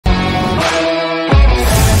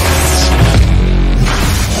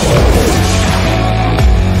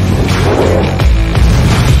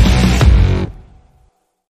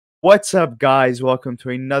What's up, guys? Welcome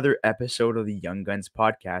to another episode of the Young Guns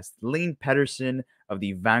podcast. Lane Pederson of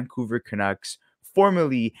the Vancouver Canucks,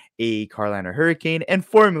 formerly a Carolina Hurricane and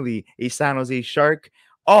formerly a San Jose Shark,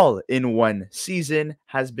 all in one season,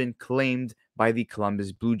 has been claimed by the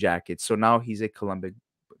Columbus Blue Jackets. So now he's a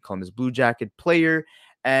Columbus Blue Jacket player,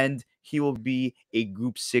 and he will be a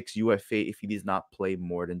Group 6 UFA if he does not play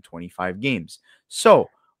more than 25 games. So,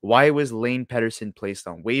 why was Lane Pederson placed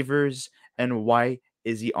on waivers, and why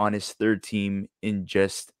is he on his third team in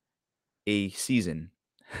just a season?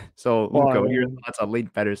 So, Well, I Luca, what are your mean, thoughts on Lane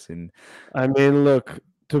Pederson? look,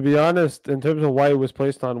 to be honest, in terms of why it was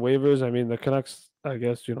placed on waivers, the Canucks, I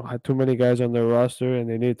guess, had too many guys on their roster and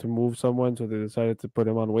they needed to move someone, so they decided to put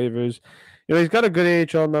him on waivers. He's got a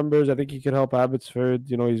good AHL numbers. I think he could help Abbotsford.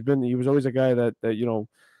 He was always a guy that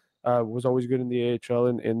was always good in the AHL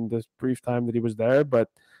in this brief time that he was there. But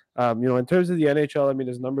in terms of the NHL,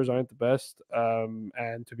 his numbers aren't the best.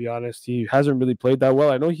 And to be honest, he hasn't really played that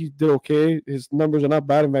well. I know he did okay. His numbers are not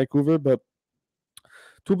bad in Vancouver, but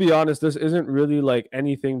to be honest, this isn't really like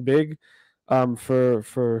anything big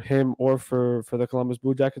for him or for the Columbus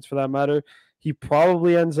Blue Jackets for that matter. He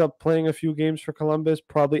probably ends up playing a few games for Columbus,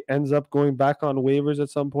 probably ends up going back on waivers at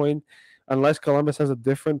some point, unless Columbus has a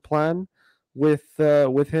different plan with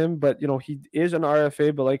him. But he is an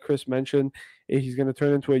RFA, but like Chris mentioned, he's going to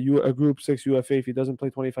turn into a Group 6 UFA if he doesn't play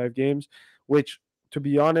 25 games, which to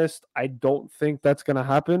be honest, I don't think that's going to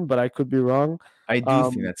happen, but I could be wrong. I do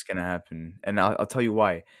think Um, that's going to happen, and I'll tell you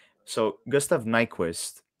why. So, Gustav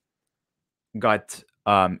Nyquist got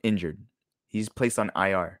injured. He's placed on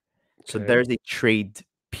IR. So okay. there's a trade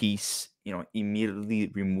piece,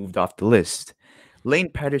 immediately removed off the list. Lane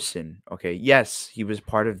Pederson, okay, yes, he was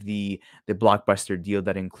part of the blockbuster deal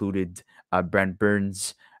that included Brent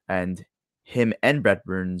Burns, and him and Brent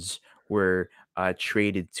Burns were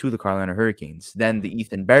traded to the Carolina Hurricanes. Then the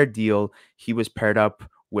Ethan Bear deal, he was paired up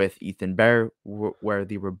with Ethan Bear, where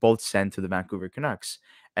they were both sent to the Vancouver Canucks.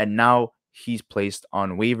 And now he's placed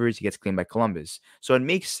on waivers. He gets claimed by Columbus. So it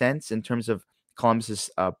makes sense in terms of Columbus's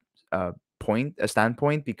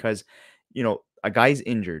standpoint, because a guy's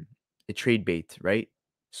injured, a trade bait, right?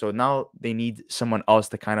 So now they need someone else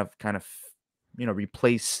to kind of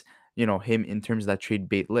replace him in terms of that trade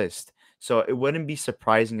bait list. So it wouldn't be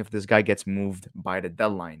surprising if this guy gets moved by the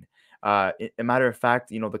deadline. A matter of fact,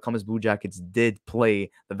 the Columbus Blue Jackets did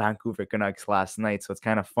play the Vancouver Canucks last night, so it's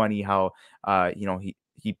kind of funny how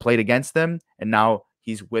he played against them and now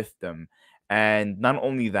he's with them. And not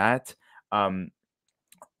only that, um,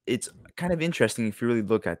 it's kind of interesting if you really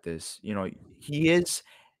look at this. He is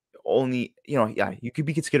only, yeah, you could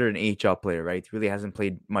be considered an AHL player, right? He really hasn't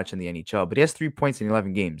played much in the NHL, but he has 3 points in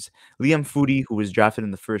 11 games. Liam Foudy, who was drafted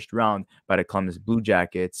in the first round by the Columbus Blue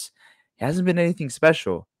Jackets, he hasn't been anything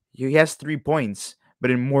special. He has 3 points,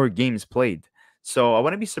 but in more games played. So I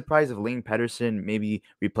wouldn't be surprised if Lane Pederson maybe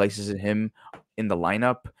replaces him in the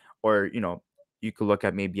lineup, or you could look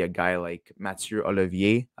at maybe a guy like Mathieu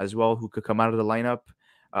Olivier as well, who could come out of the lineup,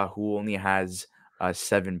 who only has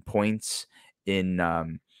 7 points in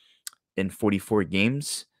 44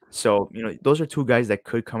 games. So, those are two guys that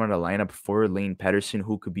could come out of the lineup for Lane Pederson,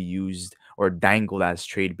 who could be used or dangled as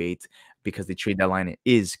trade bait, because the trade deadline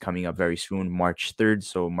is coming up very soon, March 3rd.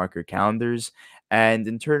 So mark your calendars. And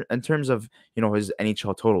in terms of, his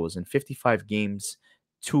NHL totals in 55 games,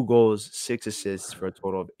 2 goals, 6 assists for a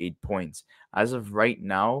total of 8 points. As of right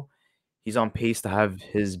now, he's on pace to have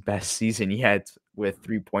his best season yet with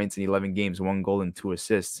 3 points in 11 games, 1 goal, and 2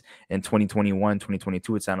 assists. In 2021,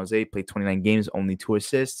 2022 at San Jose, played 29 games, only 2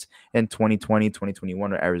 assists. In 2020,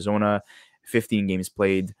 2021 at Arizona, 15 games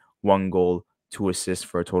played, 1 goal, 2 assists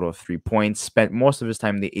for a total of 3 points. Spent most of his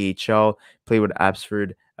time in the AHL, played with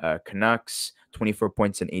Abbotsford Canucks, 24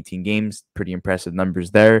 points in 18 games. Pretty impressive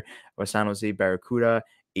numbers there. With San Jose Barracuda,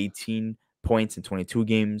 18 points in 22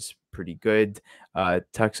 games. Pretty good.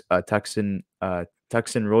 Tucson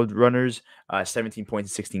Roadrunners, 17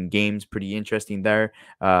 points in 16 games. Pretty interesting there.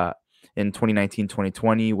 In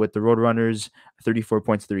 2019-2020 with the Roadrunners, 34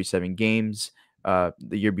 points, 37 games. The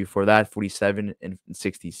year before that, 47 and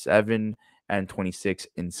 67 and 26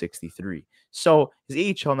 and 63. So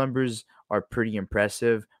his AHL numbers are pretty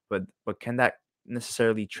impressive, but can that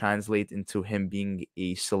necessarily translate into him being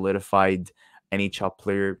a solidified NHL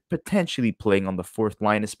player, potentially playing on the fourth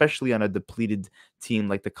line, especially on a depleted team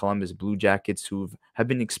like the Columbus Blue Jackets, who have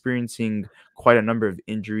been experiencing quite a number of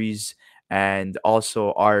injuries and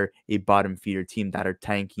also are a bottom feeder team that are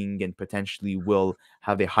tanking and potentially will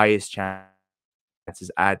have the highest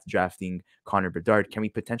chances at drafting Connor Bedard. Can we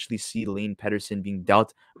potentially see Lane Pederson being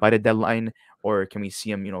dealt by the deadline, or can we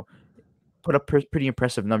see him, put up pretty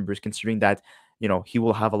impressive numbers, considering that he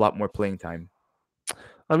will have a lot more playing time.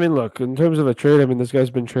 I mean, look, in terms of a trade, I mean, this guy's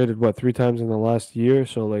been traded what 3 times in the last year.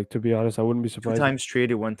 So, like, to be honest, I wouldn't be Two surprised. times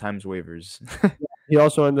traded, one times waivers. He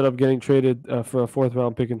also ended up getting traded for a fourth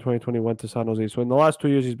round pick in 2021 to San Jose. So in the last 2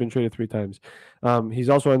 years, he's been traded 3 times. He's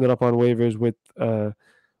also ended up on waivers with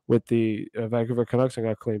the Vancouver Canucks and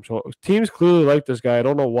got claimed. So teams clearly like this guy. I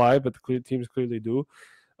don't know why, but the teams clearly do.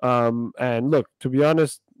 And look, to be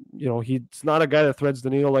honest, he's not a guy that threads the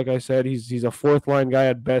needle. Like I said, he's a fourth line guy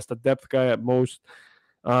at best, a depth guy at most.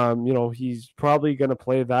 He's probably going to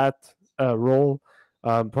play that role.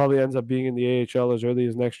 Probably ends up being in the AHL as early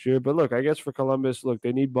as next year. But look, I guess for Columbus, look,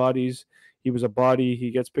 they need bodies. He was a body.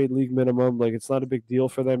 He gets paid league minimum. Like, it's not a big deal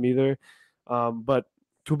for them either. But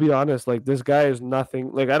to be honest, like, this guy is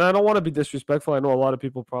nothing. Like, and I don't want to be disrespectful. I know a lot of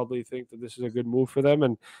people probably think that this is a good move for them.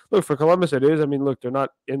 And look, for Columbus, it is. I mean, look, they're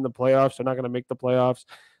not in the playoffs. They're not going to make the playoffs.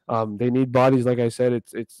 They need bodies. Like I said,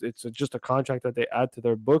 it's just a contract that they add to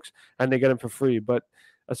their books and they get them for free. But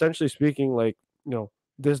essentially speaking, like,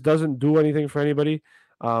 this doesn't do anything for anybody.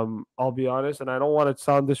 I'll be honest, and I don't want to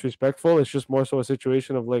sound disrespectful. It's just more so a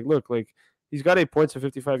situation of like, look, like, he's got 8 points in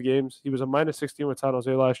 55 games. He was a minus 16 with San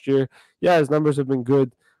Jose last year. Yeah, his numbers have been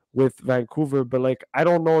good with Vancouver, but like, I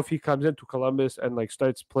don't know if he comes into Columbus and like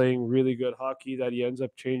starts playing really good hockey that he ends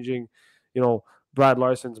up changing, Brad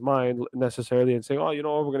Larson's mind necessarily and saying, oh, you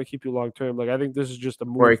know what, we're going to keep you long term. Like, I think this is just a Or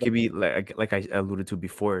move it that, could be like I alluded to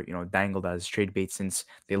before, dangled as trade bait since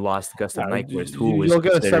they lost Gustav Nyquist, who was you'll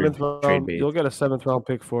get a considered seventh trade round. bait. You'll get a seventh round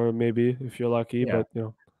pick for him, maybe if you're lucky. Yeah.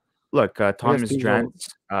 But Look, I guess Thomas teams will.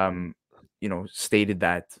 Drance, stated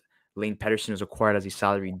that Lane Pederson was acquired as a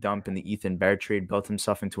salary dump in the Ethan Bear trade, built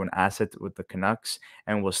himself into an asset with the Canucks,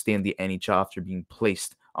 and will stay in the NHL after being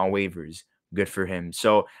placed on waivers. Good for him.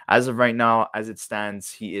 So as of right now, as it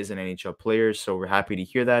stands, he is an NHL player. So we're happy to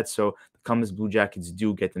hear that. So the Columbus Blue Jackets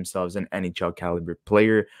do get themselves an NHL caliber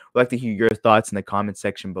player. We'd like to hear your thoughts in the comment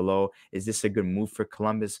section below. Is this a good move for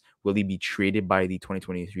Columbus? Will he be traded by the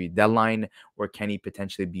 2023 deadline, or can he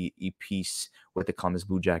potentially be a piece with the Columbus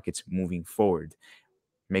Blue Jackets moving forward?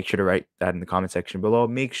 Make sure to write that in the comment section below.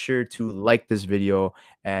 Make sure to like this video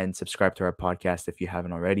and subscribe to our podcast if you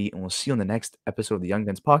haven't already. And we'll see you on the next episode of the Young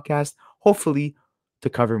Guns podcast, hopefully to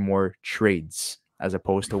cover more trades as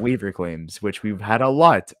opposed to waiver claims, which we've had a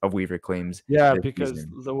lot of waiver claims Yeah, this because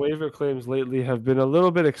season. the waiver claims lately have been a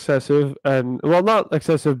little bit excessive, and well, not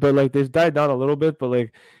excessive, but like they've died down a little bit. But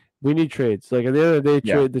like, we need trades. Like, at the end of the day,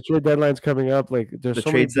 Yeah. the trade deadline's coming up. Like, there's The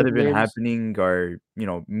so many trades that big have been names. happening are,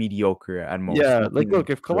 mediocre at most. Yeah, like, Nothing look,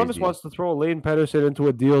 if Columbus crazy. wants to throw Lane Pederson into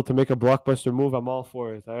a deal to make a blockbuster move, I'm all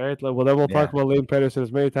for it. All right, like, well, then we'll talk Yeah. about Lane Pederson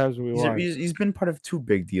as many times as we want. He's been part of two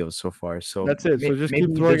big deals so far. So That's it. So just keep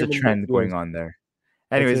maybe throwing there's a him in big trend going deals. on there.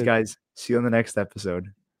 That's Anyways, it. guys, see you on the next episode.